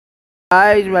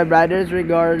Guys, my brother's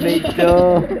recording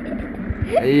too.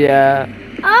 Yeah.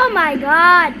 Oh my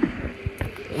god.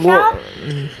 Wha-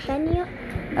 Can you?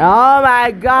 Oh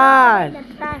my god. The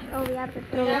trash. Oh, we have to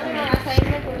throw it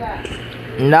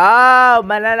in. No,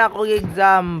 malala ko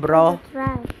exam, bro. The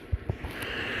trash.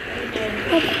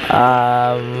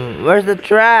 Where's the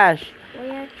trash?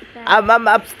 Where's the trash? I'm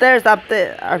upstairs,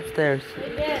 upstairs.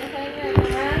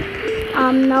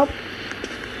 Nope.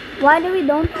 Why do we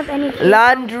don't have any?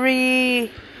 Laundry.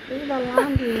 This is the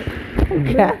laundry.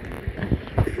 Yeah.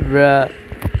 Bruh.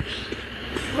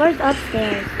 Where's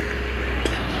upstairs?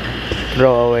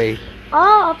 Throw away.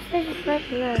 Oh, upstairs is right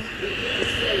here.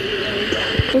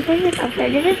 This isn't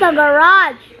upstairs. This is the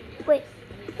garage. Wait,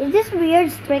 is this weird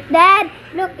strict, Dad?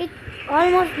 Look, it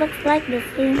almost looks like the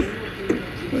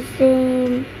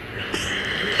same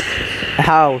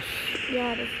House.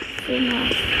 Yeah, the same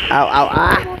house. Ow, ow,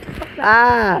 ah. Almost looks like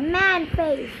Ah. man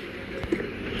face.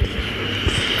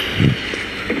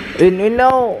 You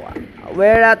know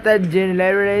where at the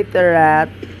generator at?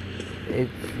 It's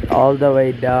all the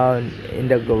way down in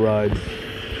the garage.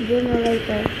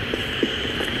 Generator.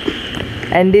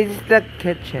 And this is the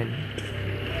kitchen.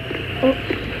 Oh.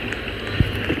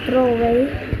 Throw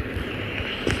away.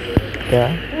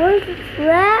 Yeah. Where's the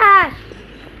trash?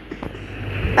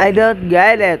 I don't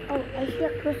get it. Oh, I see a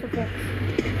crucifix.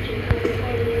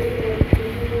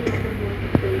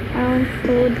 Found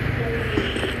food.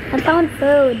 I found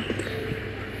food.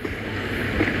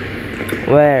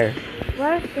 Where?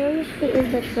 Where seriously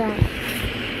is the trash?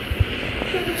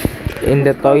 In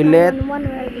the Let's go toilet? find one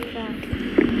where the trash.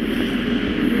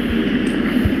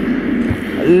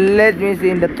 Let me see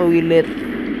in the toilet.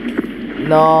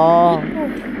 No. Oh.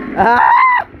 Ah!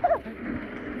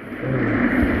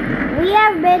 We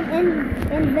have been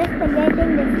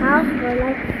investigating this house for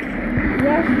like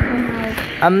years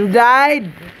now. I'm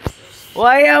died.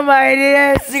 Why am I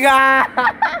this guy?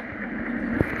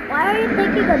 Why are you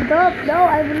taking a dump? No,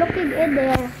 I'm looking in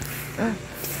there.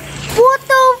 What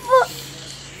the fuck?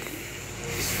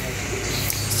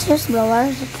 Serious, bro,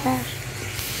 where's the trash?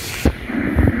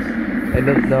 I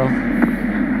don't know.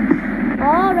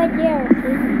 Oh, right here.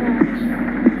 Here's the trash.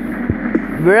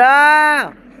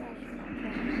 Bro!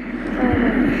 Oh,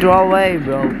 Throw away,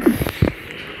 bro.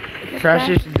 the Trash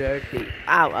is dirty.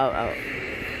 Ow, ow, ow.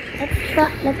 Let's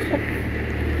check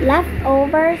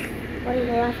leftovers. What is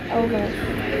the leftovers?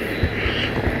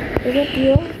 Is it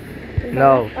you? Is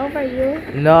No. the leftover you?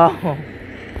 No.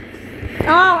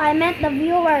 Oh, I meant the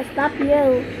viewers, not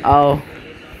you. Oh.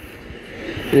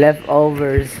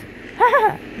 Leftovers.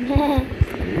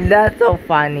 That's so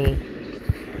funny.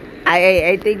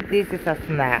 I think this is a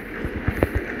snack.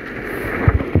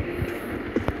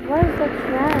 Where's the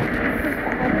trash?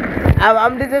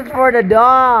 This is for the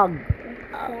dog.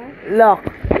 Trash? Look.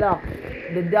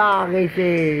 The dog is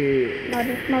here. No,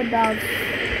 there's no dogs.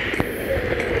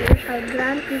 We shall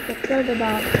grant you to kill the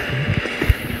dog.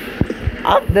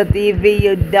 Off the TV,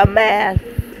 you dumbass.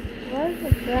 Where's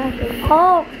the trash?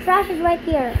 Oh, trash is right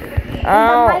here. In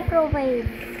Oh. the microwave.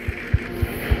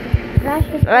 Trash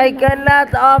is I in the-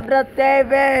 cannot off the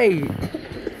TV.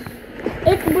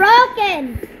 It's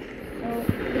broken.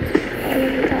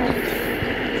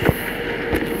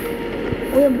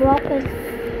 We broke it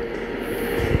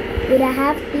with a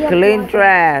half tea of Clean water.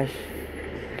 trash.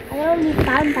 I only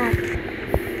found that.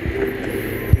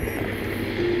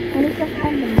 I need to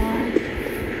find the more.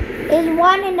 Is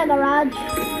one in the garage?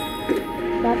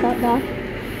 Dot.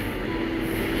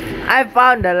 I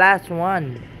found the last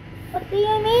one. What do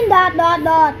you mean dot? No,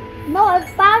 I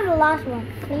found the last one.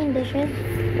 Clean dishes.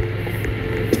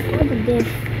 Where's the dish?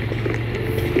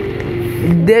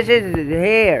 This is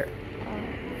here.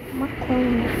 Not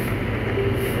clean it.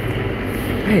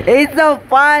 It's so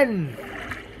fun.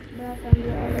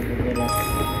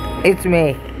 It's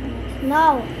me.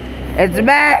 No. It's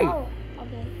me. Oh,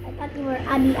 okay. I thought you were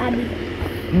Adi.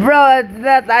 Bro, it's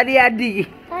not Adi Adi.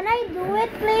 Can I do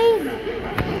it, please?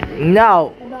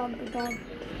 No. The dog.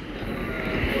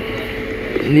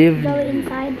 Leave. Joey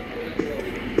inside.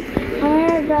 Come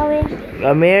here, Joey.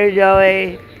 Come here,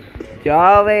 Joey.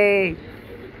 Joey.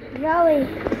 Joey.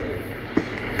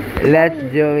 Let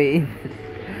Joey.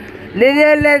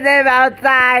 Let him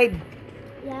outside.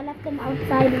 Yeah, I left him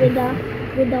outside with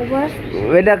the worst.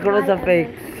 With a crucifix.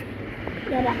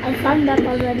 Yeah, I found that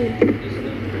already.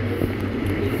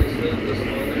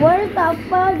 Where's the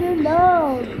fucking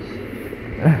dog?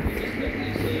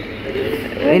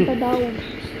 Where's the dog?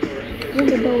 Where's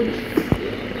the dog?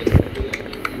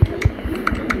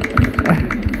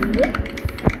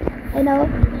 I know.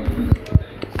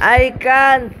 I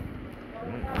can't.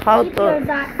 How to?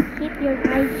 Keep your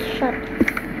eyes shut.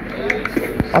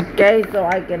 Okay, so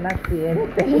I cannot see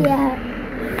anything. Yeah.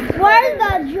 Where's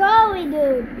the Joey,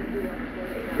 dude?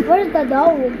 Where's the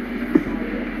dog?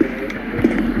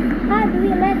 How do we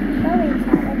let Joey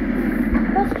inside?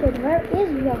 Question, where is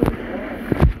Joey?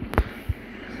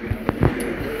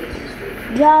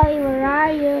 Joey, where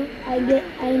are you? I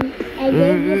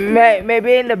gave you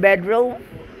Maybe in the bedroom?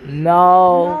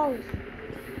 No. no.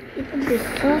 It would be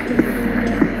something.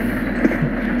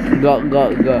 Go.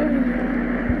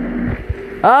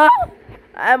 Oh,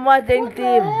 I'm watching What the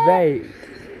TV.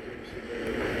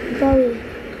 Joey.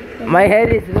 My head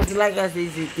is looks like a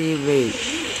CCTV.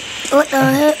 What the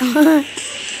heck?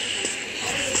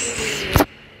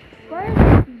 Where's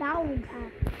the dog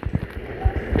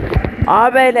at?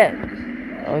 Open it.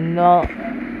 Oh no.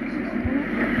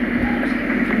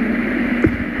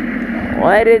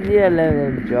 Why did you let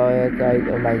him Joey inside?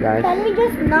 Oh my gosh. Can we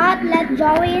just not let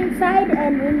Joey inside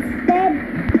and instead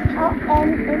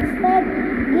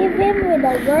give him with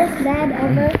the worst dad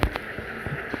ever?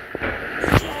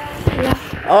 Yeah.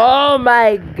 Oh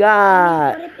my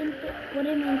god. Put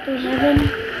him into heaven,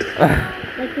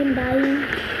 like him dying.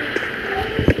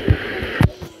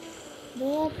 Do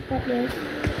you have to cut this?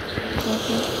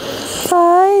 Okay.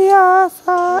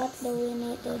 What do we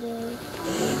need to do?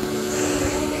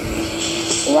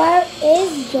 Where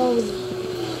is Joey?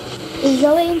 Is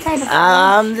Joey inside the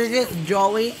This is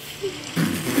Joey.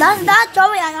 That's not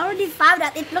Joey. I already found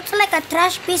that. It looks like a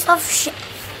trash piece of shit.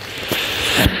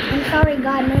 I'm sorry,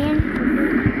 God, man.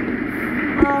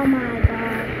 Oh my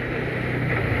God.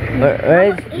 Where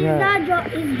is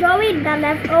Is Joey the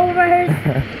leftovers?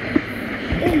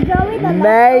 Is Joey the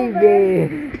Maybe.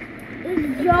 leftovers? Is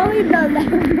Joey the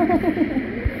leftovers?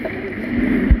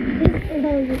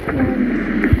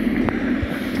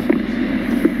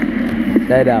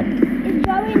 Set up. Is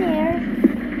Joey near?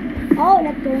 Oh,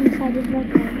 let's go inside this right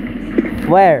now.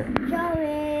 Where?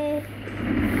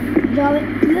 Joey,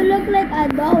 you look like a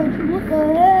dog. What the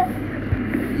heck?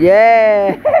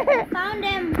 Yeah. I found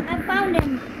him.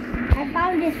 I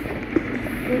found this.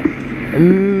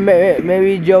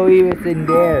 Maybe Joey was in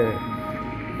there.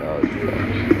 No.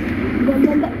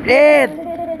 It.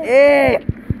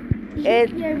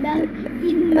 Your dog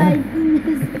in my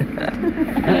penis.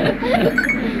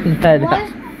 What?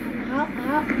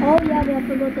 Oh yeah, we have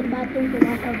to go to the bathroom to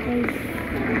wash our face.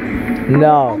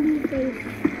 No. Ugly face.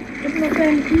 It will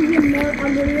turn even more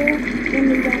uglier when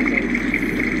we got it.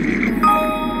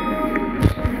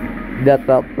 That's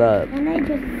up that And I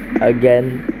just... again.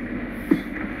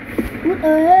 What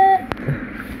the heck?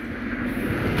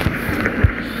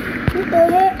 What the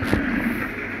heck?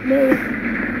 Dude.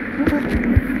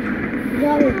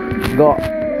 Joey. Go.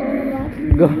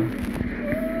 Go.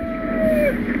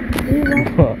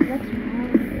 What's wrong?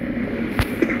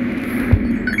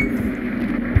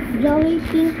 Joey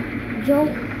pink.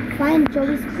 Find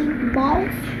Joey's pink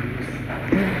balls.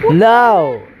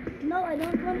 No. No, I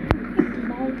don't want pink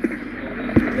balls.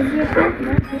 Is your pink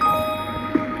balls?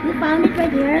 You found it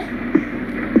right here?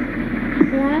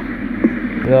 Yeah?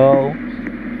 No.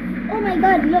 Oh my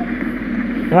God, look.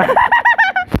 I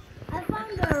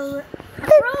found a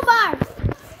crowbar.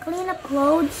 Clean up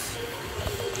clothes.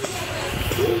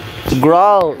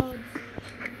 Gross.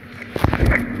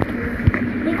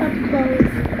 Pick up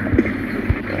clothes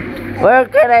Where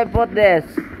can I put this?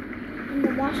 in the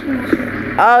washing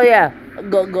machine. Oh yeah.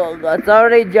 Go.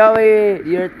 Sorry, Joey.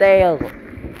 Your tail.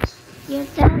 Your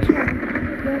tail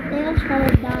shall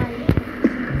die.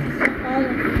 All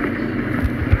of it.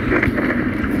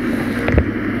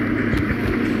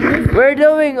 We're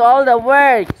doing all the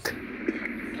work.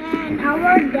 And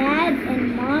our dad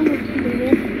and mom would do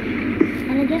it.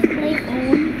 And I just play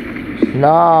home.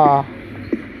 No.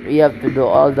 We have to do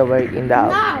all the work in the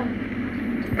house. No!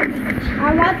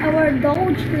 I want our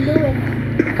dogs to do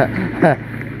it.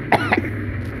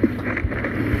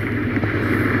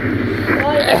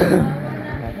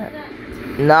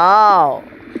 No.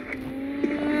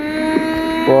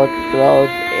 Put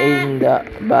clothes in the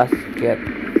basket.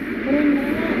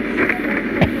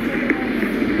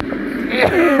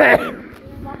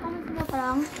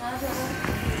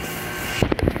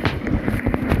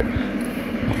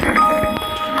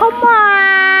 Come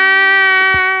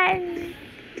on!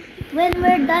 When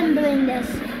we're done doing this.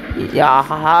 Yeah,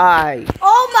 hi.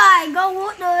 Oh my God,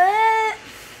 what the heck?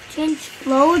 Change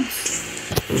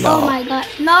clothes? Oh my God,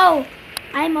 no!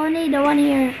 I'm only the one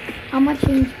here. I'm gonna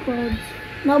change clothes.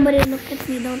 Nobody look at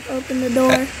me, don't open the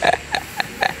door.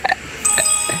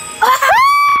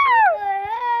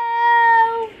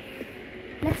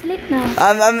 Let's sleep now.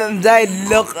 I'm died.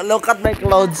 Look at my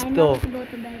clothes I know too. to go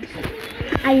to bed.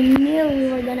 I knew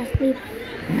we were gonna sleep.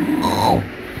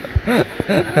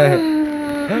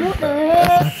 What the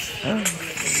heck?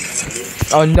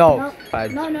 Oh no. No,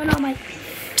 Fudge. no, my.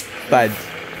 Fudge.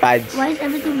 Fudge. Why is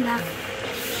everything black?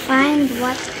 Find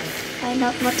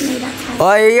out what made that sound.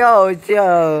 Oh yo, yo.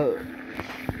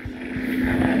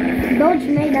 Dodge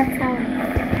made that sound.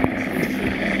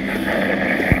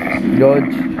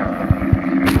 Dodge.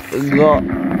 Go.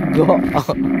 Go.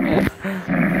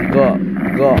 Go.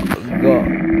 Go. Go.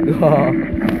 Go.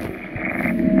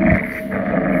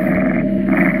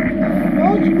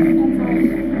 Dodge made that sound.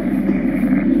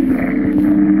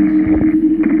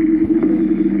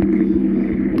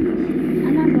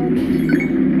 Another.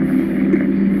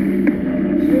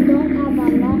 You don't have a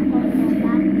lock on the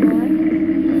back door.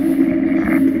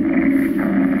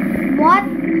 What?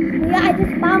 Yeah, I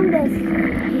just found this.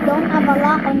 You don't have a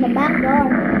lock on the back door.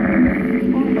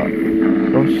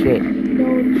 Oh shit.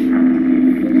 Dodge.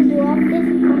 Did you do all this?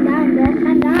 Calm down, bro.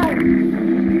 Calm down.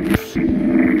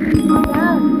 Calm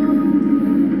down.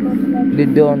 They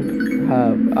don't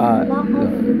have Lock all the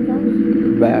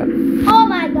windows. back. Oh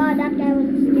my god, that guy was a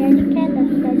scaredy cat that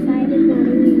decided to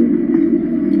leave.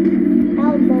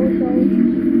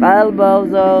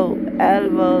 Elbozo.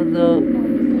 Elbozo.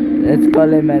 Let's call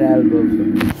him an elbozo.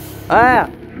 Ah!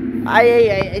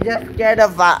 I just scared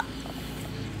of a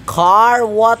car.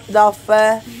 What the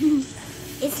fuck?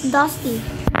 It's dusty.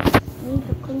 We need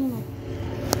to clean it.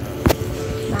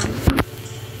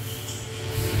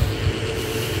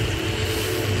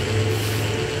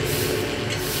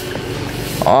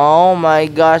 Oh my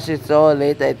gosh, it's so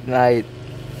late at night.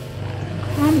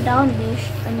 Calm down, bitch.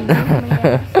 And drink my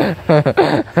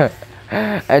ass.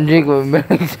 And drink my milk.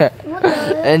 What the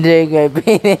heck? And drink my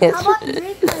penis. How about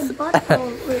drink my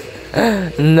butthole? Wait.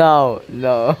 No,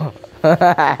 no. What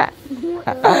the heck?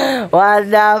 What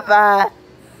the fuck?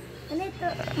 I need to...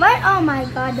 Where? Oh my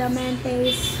god, the man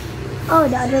face. Oh,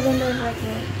 the other window is right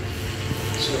here.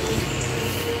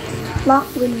 Lock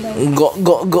window. Go.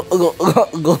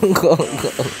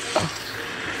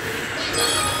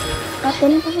 That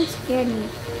thing doesn't scare me.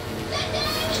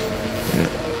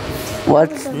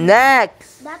 What's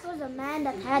next? That was a man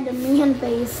that had a man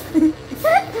face.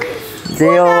 See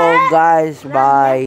you guys. Bye.